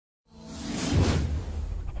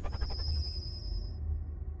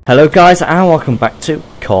Hello guys and welcome back to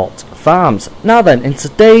Court Farms. Now then, in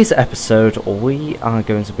today's episode we are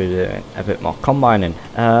going to be doing a bit more combining,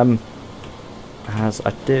 as I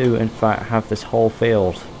do in fact have this whole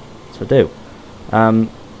field to do.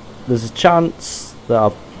 There's a chance that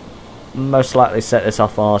I'll most likely set this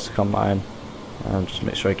off on to combine, just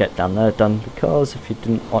make sure I get down there done, because if you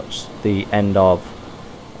didn't watch the end of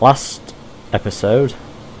last episode,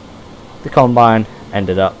 the combine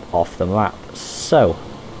ended up off the map. So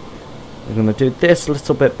we're going to do this a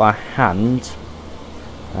little bit by hand,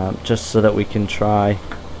 just so that we can try,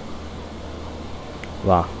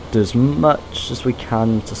 well, do as much as we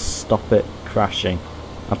can to stop it crashing,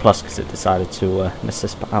 and plus because it decided to miss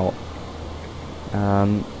this out.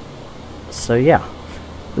 So yeah,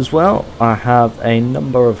 as well I have a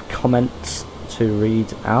number of comments to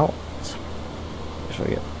read out. Make sure I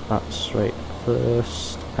get that straight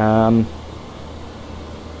first.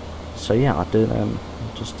 So yeah, I'll do them in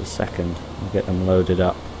just a second. I'll get them loaded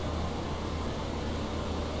up.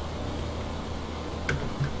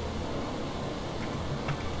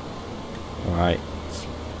 Right, I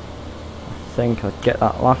think I'll get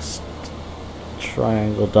that last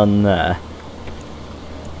triangle done there,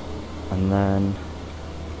 and then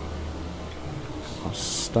I'll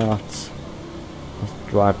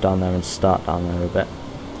drive down there and start down there a bit.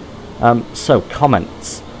 So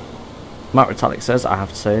comments. Matt Retallick says, I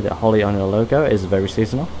have to say that holly on your logo is very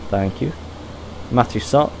seasonal. Thank you. Matthew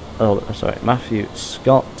Scott,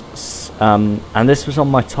 and this was on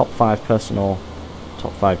my top 5 personal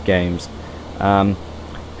top 5 games.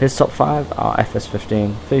 His top 5 are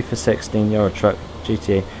FS15, FIFA 16, Euro Truck,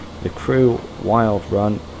 GTA, The Crew, Wild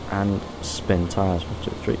Run, and Spin Tires. 1,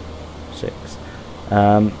 2, 3, 6.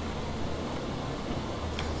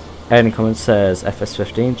 Aiden Cummins says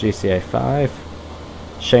FS15, GTA 5.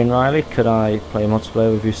 Shane Riley, could I play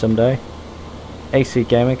multiplayer with you someday? AC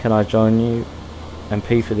Gamer, can I join you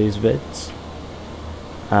MP for these vids?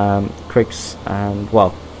 Craigs and,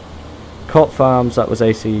 well, Court Farms, that was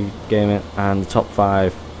AC Gamer, and the top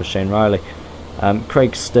 5 was Shane Riley.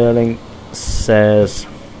 Craig Sterling says,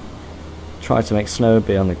 try to make snow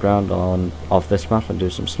be on the ground of this map and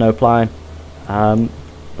do some snow ploughing.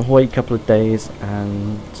 Wait a couple of days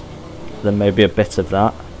and then maybe a bit of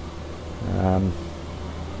that.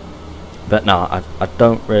 But no, I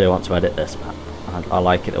don't really want to edit this map. I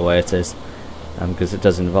like it the way it is, because it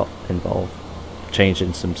does involve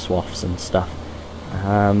changing some swaths and stuff.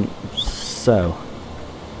 So,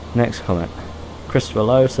 next comment. Christopher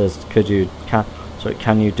Lowe says, can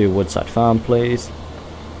you do Woodside Farm please?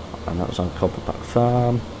 And that was on Copperback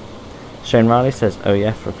Farm. Shane Riley says, oh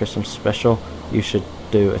yeah, for a Christmas special you should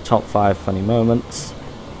do a top 5 funny moments.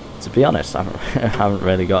 To be honest, I haven't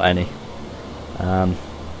really got any.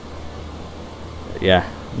 Yeah,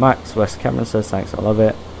 Max West Cameron says, thanks, I love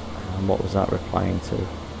it. What was that replying to?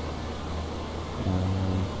 I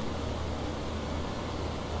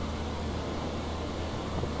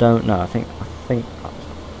don't know. I think that was,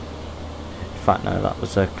 in fact no, that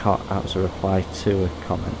was a reply to a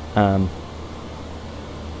comment.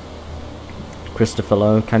 Christopher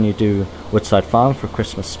Lowe, can you do Woodside Farm for a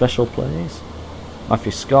Christmas special please?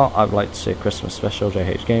 Matthew Scott, I'd like to see a Christmas special.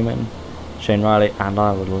 JH Gaming. Shane Riley, and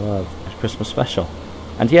I would love a Christmas special.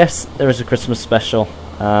 And yes, there is a Christmas special.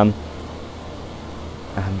 And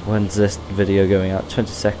when's this video going out?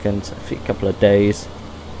 22nd, a couple of days,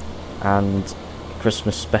 and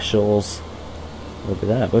Christmas specials will be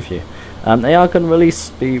there with you. They are going to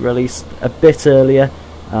be released a bit earlier.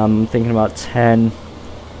 Thinking about 10,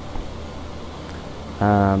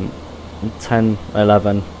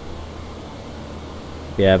 11.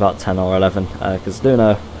 Yeah, about 10 or 11, because I do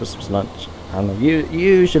know Christmas lunch, and I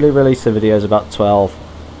usually release the videos about 12.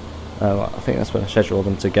 I think that's when I schedule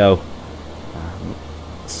them to go.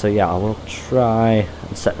 So yeah, I will try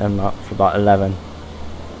and set them up for about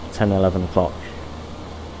 10, 11 o'clock.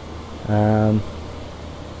 And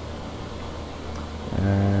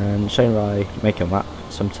Shane Riley, make a map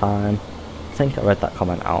sometime. I think I read that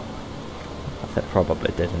comment out. I think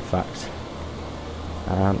probably did, in fact.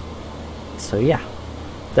 So yeah.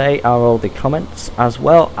 They are all the comments as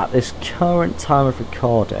well at this current time of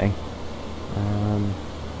recording.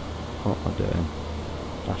 What am I doing?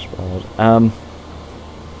 Dashboard.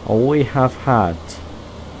 We have had.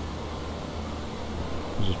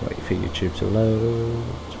 I'll just wait for YouTube to load.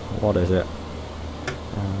 What is it?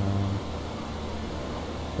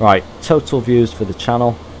 Right, total views for the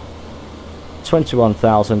channel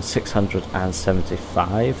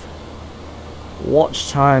 21,675. Watch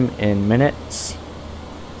time in minutes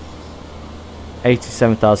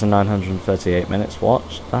 87,938 minutes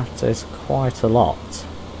watched. That is quite a lot.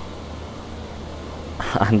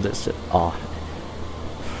 and it's just, oh,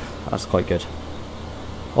 that's quite good.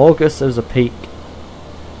 August there was a peak.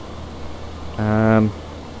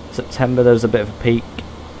 September there was a bit of a peak.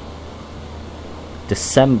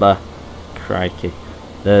 December, crikey,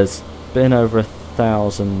 there's been over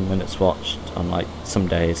 1,000 minutes watched on like some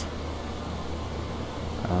days.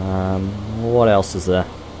 What else is there?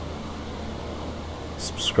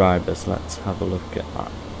 Subscribers, let's have a look at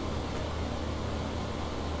that.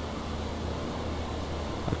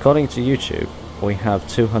 According to YouTube, we have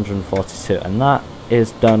 242, and that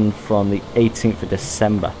is done from the 18th of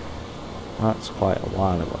December. That's quite a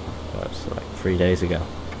while ago. It's like 3 days ago,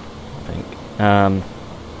 I think.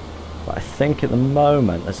 But I think at the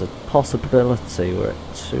moment there's a possibility we're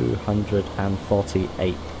at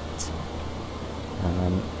 248.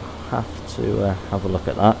 I'll have to have a look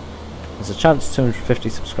at that. There's a chance 250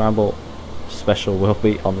 subscriber special will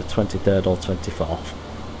be on the 23rd or 24th.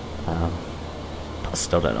 But I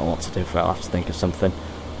still don't know what to do for it. I'll have to think of something.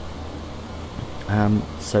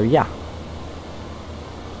 So yeah.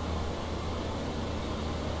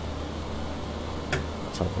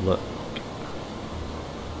 Let's have a look.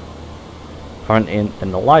 Currently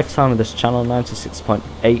in the lifetime of this channel,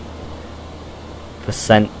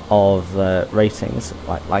 96.8% of ratings,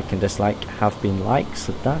 like and dislike, have been likes,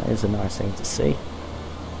 so that is a nice thing to see.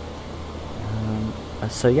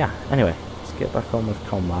 So yeah, anyway, let's get back on with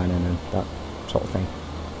combining and that sort of thing.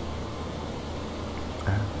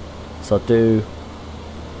 So I'll do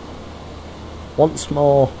once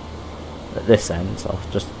more at this end, so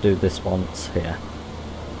I'll just do this once here.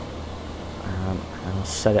 And I'll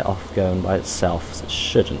set it off going by itself, so it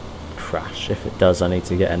shouldn't crash. If it does, I need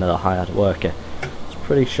to get another hired worker. It's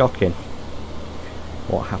pretty shocking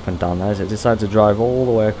what happened down there. Is it decided to drive all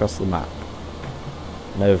the way across the map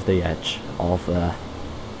and over the edge of the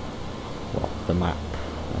map,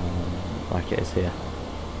 like it is here.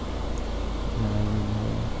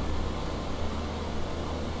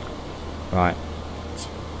 Right,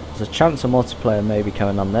 there's a chance of multiplayer maybe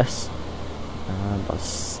coming on this, but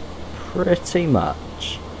pretty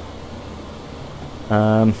much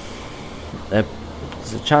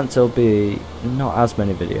there's a chance there'll be not as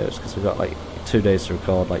many videos because we've got like 2 days to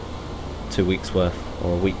record, like 2 weeks worth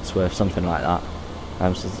or a week's worth, something like that.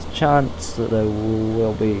 So there's a chance that there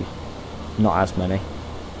will be not as many.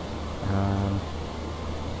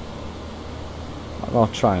 I'll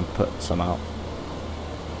try and put some out.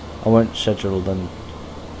 I won't schedule them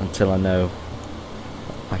until I know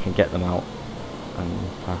I can get them out, and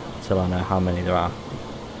until I know how many there are.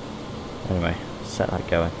 Anyway, set that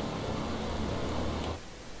going.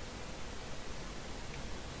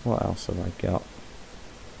 What else have I got?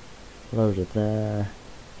 Loader there,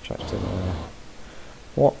 tractor there.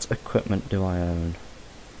 What equipment do I own?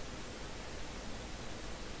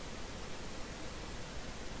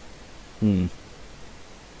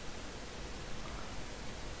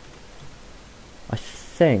 I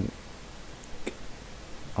think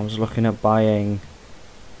I was looking at buying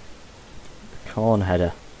the corn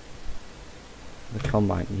header, the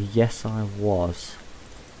combine. Yes, I was.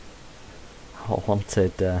 I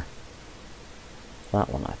wanted that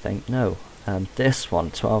one, I think. No, this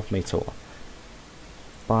one, 12 metre one.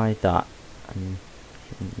 Buy that, and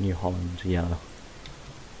New Holland yellow.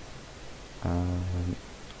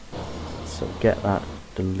 So get that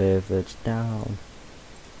delivered down.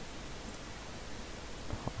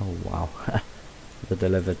 Oh wow, they're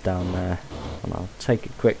delivered down there, and I'll take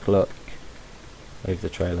a quick look. Leave the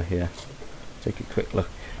trailer here. Take a quick look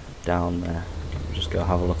down there. Just go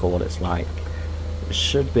have a look at what it's like. It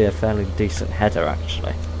should be a fairly decent header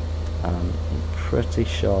actually. I'm pretty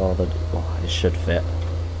sure that it should fit.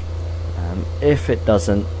 If it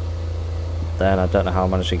doesn't, then I don't know how I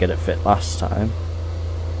managed to get it fit last time.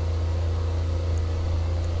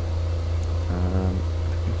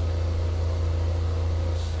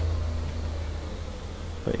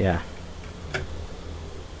 But yeah.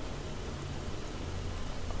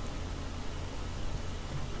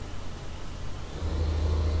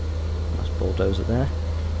 Nice bulldozer there.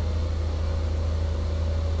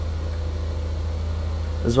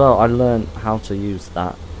 As well, I learned how to use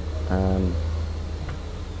that.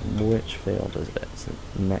 Which field is it? It's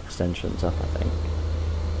the next entrance up, I think.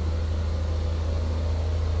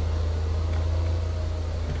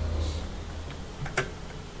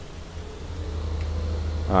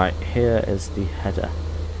 Alright, here is the header.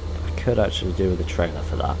 I could actually do with a trailer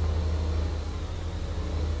for that.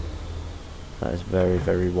 That is very,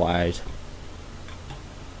 very wide,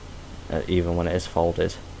 even when it is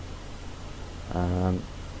folded.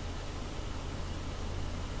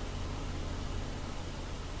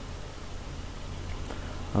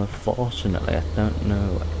 Unfortunately, I don't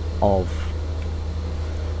know of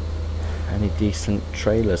any decent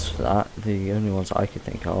trailers for that. The only ones I could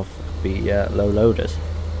think of would be low loaders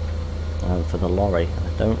for the lorry.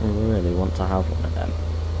 I don't really want to have one of them.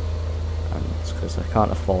 It's because I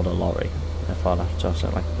can't afford a lorry. Therefore, I'd have to have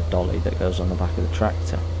something like the dolly that goes on the back of the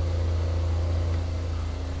tractor.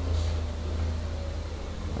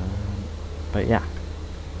 But yeah.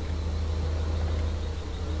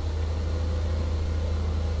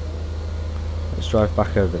 Let's drive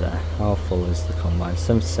back over there. How full is the combine?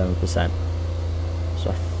 77%. So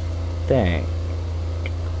I think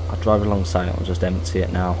I'll drive alongside it and just empty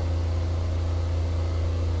it now.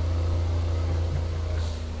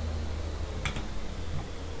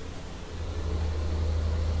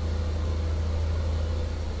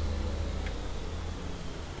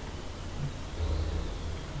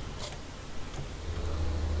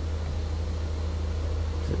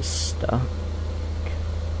 Is it stuck?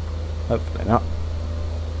 Hopefully not.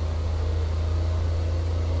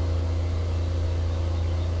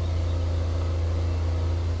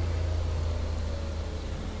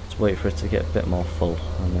 Let's wait for it to get a bit more full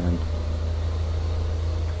and then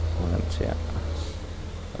we'll empty it.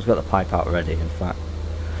 I've got the pipe out ready, in fact.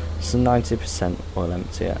 So 90% we'll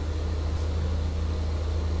empty it.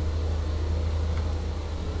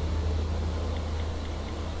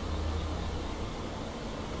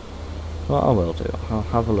 What I will do, I'll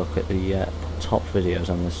have a look at the top videos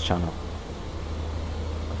on this channel.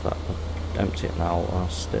 In fact, I'll empty it now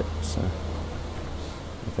whilst it's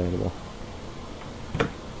available.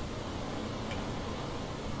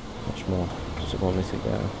 Much more does it want me to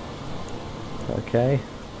go? Okay.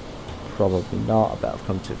 Probably not, I bet I've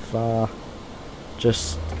come too far.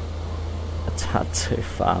 Just a tad too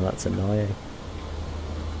far, that's annoying.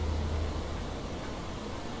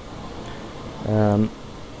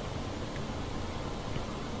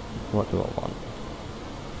 What do I want?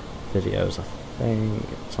 Videos, I think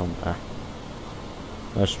it's on there.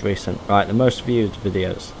 Most recent. Right, the most viewed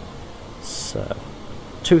videos. So,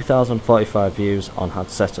 2,045 views on how to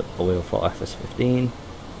set up a wheel for FS15.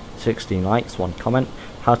 16 likes, 1 comment.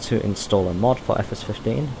 How to install a mod for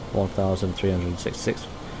FS15. 1,366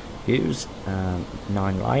 views,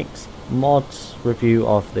 9 likes. Mods review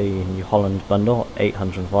of the New Holland bundle,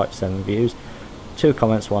 847 views. 2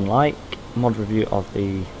 comments, 1 like. Mod review of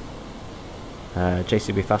the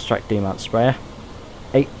JCB Fast Track demount sprayer,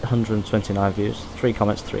 829 views, 3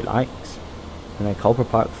 comments, 3 likes. And then Culper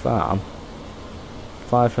Park Farm,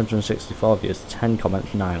 564 views, 10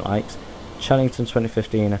 comments, 9 likes. Chellington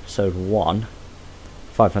 2015 episode 1,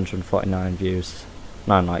 549 views,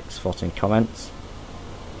 9 likes, 14 comments.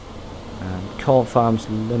 And Colt Farms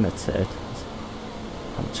Limited,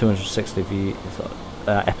 260 views,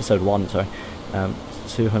 episode 1, sorry.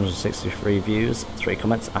 263 views, 3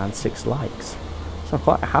 comments and 6 likes. So I'm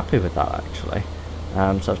quite happy with that actually.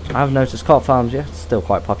 So I've noticed Colt Farms, yeah, it's still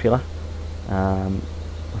quite popular.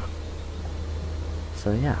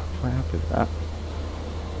 So yeah, quite happy with that.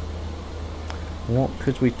 What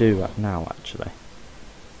could we do right now actually?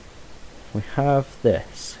 We have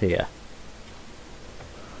this here.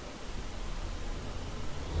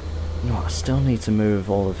 No, I still need to move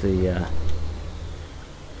all of the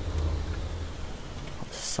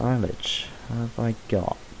silage have I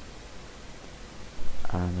got,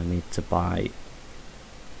 and I need to buy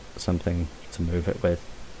something to move it with.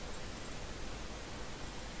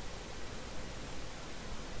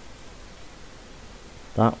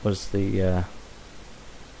 That was the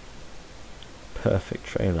perfect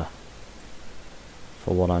trailer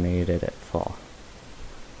for what I needed it for.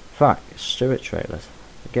 In fact, Stewart trailers,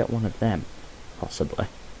 I'll get one of them possibly.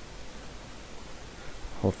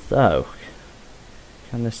 Although,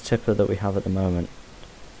 can this tipper that we have at the moment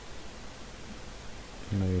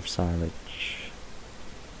move silage?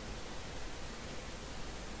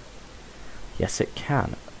 Yes, it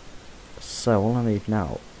can. So all I need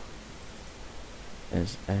now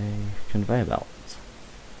is a conveyor belt,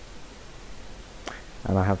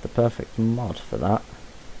 and I have the perfect mod for that.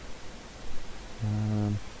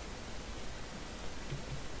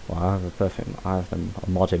 Well, I have a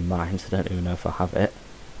mod in mind. I don't even know if I have it.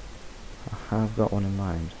 I have got one in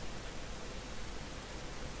mind.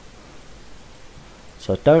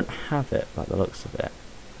 So I don't have it by the looks of it.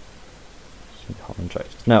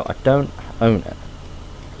 No, I don't own it.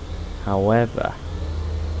 However,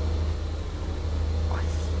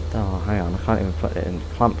 oh, hang on, I can't even put it in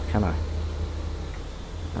clamp, can I?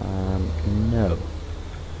 No.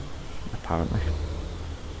 Apparently.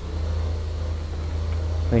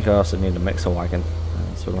 I think I also need a mixer wagon,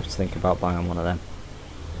 so we'll have to think about buying one of them.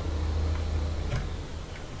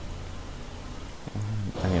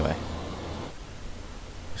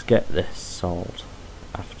 get this sold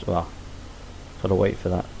after, well, gotta wait for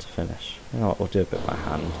that to finish. You know what, we'll do a bit by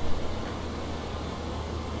hand.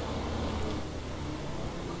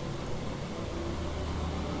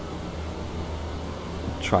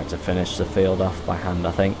 Try to finish the field off by hand,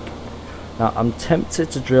 I think. Now I'm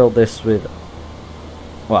tempted to drill this with,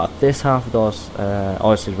 well, this half of those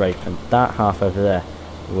oilseed rape and that half over there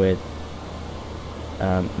with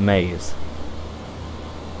maize.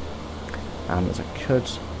 And there's a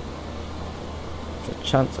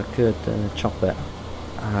chance I could chop it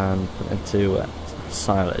and put it into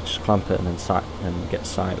silage, clamp it and then get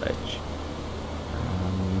silage.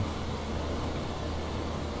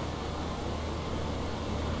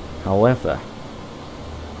 However,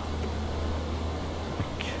 I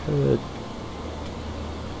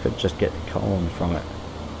could just get the corn from it.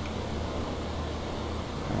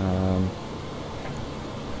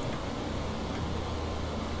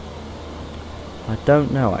 I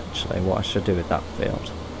don't know actually what I should do with that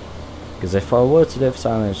field, because if I were to do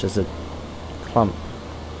silage, there's a clump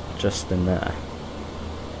just in there,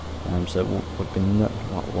 so it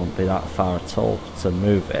wouldn't be that far at all to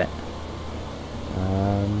move it.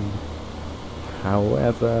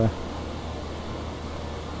 However,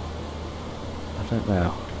 I don't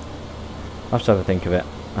know. I'll have to have a think of it.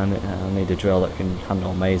 I need a drill that can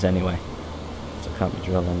handle maize anyway, so I can't be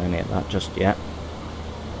drilling any of that just yet.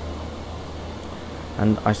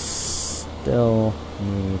 And I still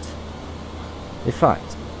need... In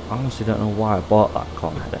fact, I honestly don't know why I bought that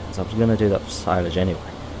corn header, because I was going to do that for silage anyway.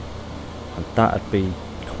 And that would be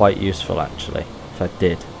quite useful actually, if I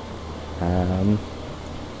did.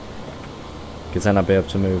 Because then I'll be able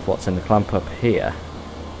to move what's in the clamp up here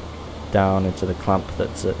down into the clamp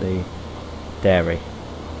that's at the dairy,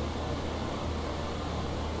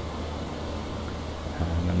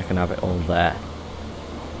 and then I can have it all there.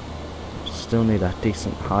 Still need a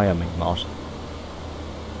decent hire me mod.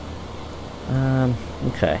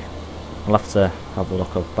 Okay, I'll have to have a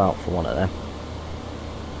look about for one of them.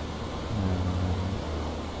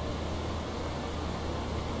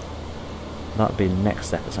 That'd be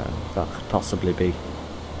next episode. That could possibly be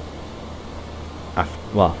after,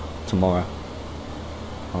 well, tomorrow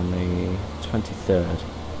on the 23rd,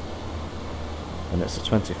 and it's the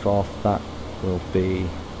 24th. That will be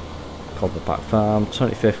Cobbleback Farm.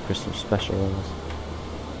 25th Christmas specials.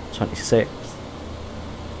 26th,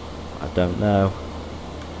 I don't know.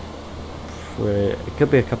 It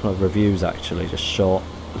could be a couple of reviews actually, just short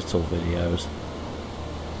little videos.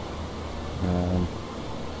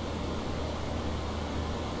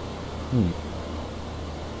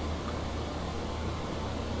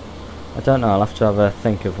 I don't know, I'll have to have a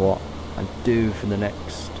think of what I do for the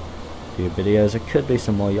next few videos. It could be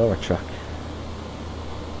some more Eurotrack.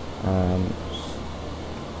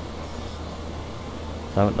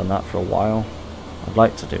 I haven't done that for a while. I'd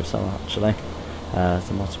like to do so actually.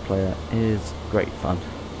 The multiplayer is great fun.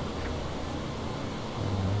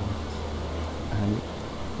 And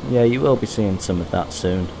yeah, you will be seeing some of that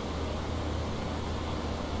soon.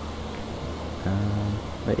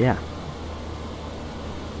 But yeah,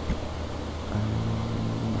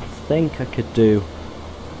 I think I could do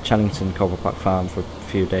Channington Cobbleback Farm for a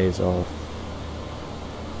few days of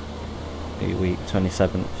the week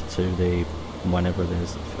 27th to the whenever it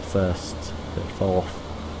is, the 1st, the 4th,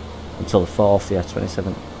 until the 4th, yeah,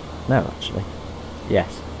 27th, no actually,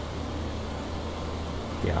 yes,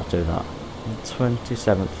 yeah, I'll do that,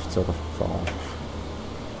 27th till the 4th,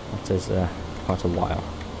 that is quite a while.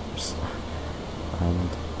 And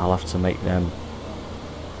I'll have to make them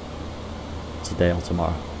today or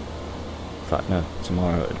tomorrow. In fact, no,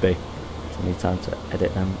 tomorrow it would be. So I need time to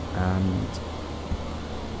edit them and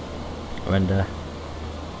render,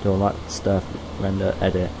 do all that stuff, render,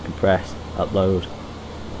 edit, compress, upload.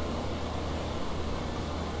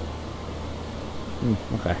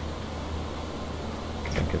 Okay.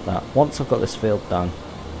 Think of that. Once I've got this field done,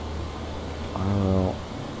 I'll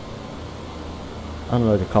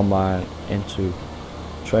unload the combine into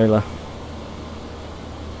trailer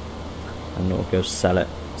and we'll go sell it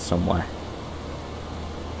somewhere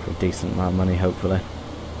for a decent amount of money hopefully.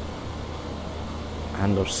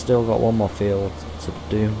 And I've still got one more field to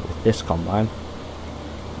do with this combine,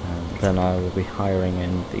 and then I will be hiring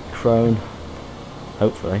in the crone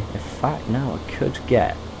hopefully. In fact, now I could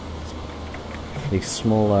get the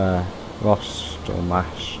smaller roast or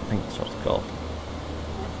mash, I think that's what it's called.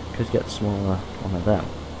 Could get the smaller one of them.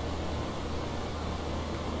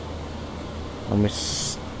 And we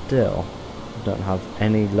still don't have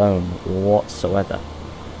any loan whatsoever.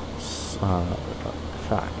 So, in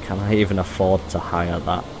fact, can I even afford to hire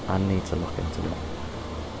that? I need to look into it.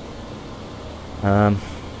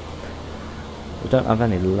 We don't have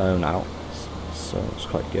any loan outs, so it's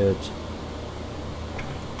quite good.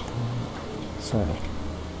 So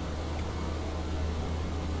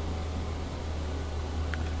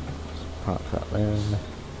park that there.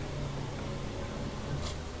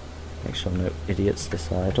 Make sure no idiots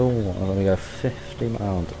decide, oh, I'm going to go 50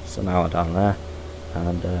 miles an hour down there,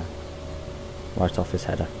 and right off his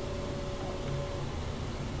header.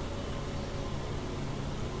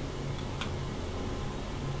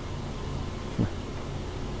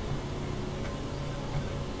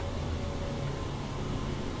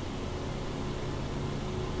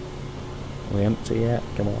 Are we empty yet?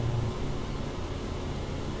 Come on.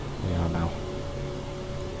 We are now.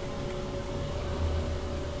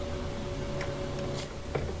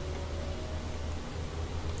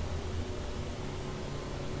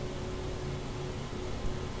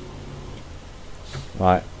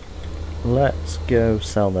 Right, let's go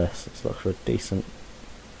sell this. Let's look for a decent...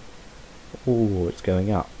 Ooh, it's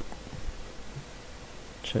going up.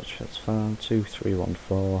 Churchfields Farm,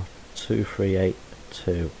 2314,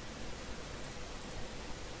 2382.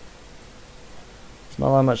 It's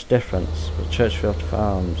not that much difference, but Churchfield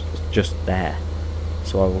Farms is just there.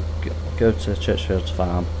 So I will go to Churchfields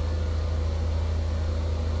Farm.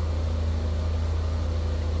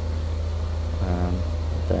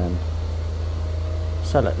 Then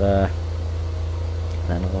sell it there.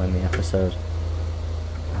 Then I'll end the episode.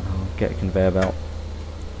 And I'll get a conveyor belt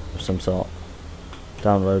of some sort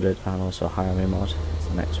downloaded, and also hire me mod. It's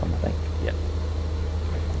the next one, I think. Yep.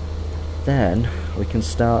 Then we can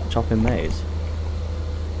start chopping maize.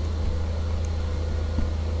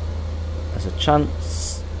 There's a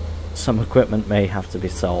chance some equipment may have to be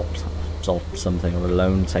sold something, or a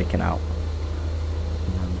loan taken out,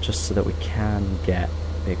 just so that we can get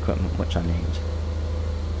the equipment which I need.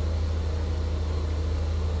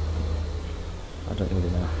 I don't really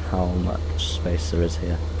know how much space there is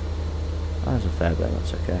here. There's a fair bit,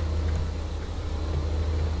 that's okay.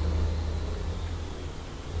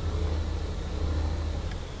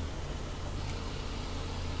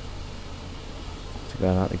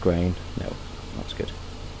 Going out the grain, no, that's good.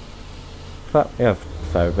 But we have a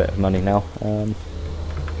fair bit of money now.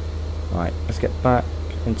 Right, let's get back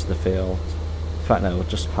into the field. In fact, no, we'll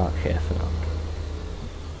just park here for now.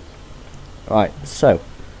 Right, so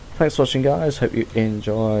thanks for watching, guys. Hope you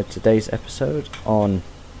enjoyed today's episode on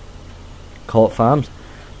Gillett Farms.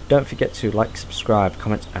 Don't forget to like, subscribe,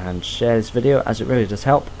 comment and share this video, as it really does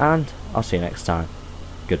help, and I'll see you next time.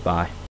 Goodbye.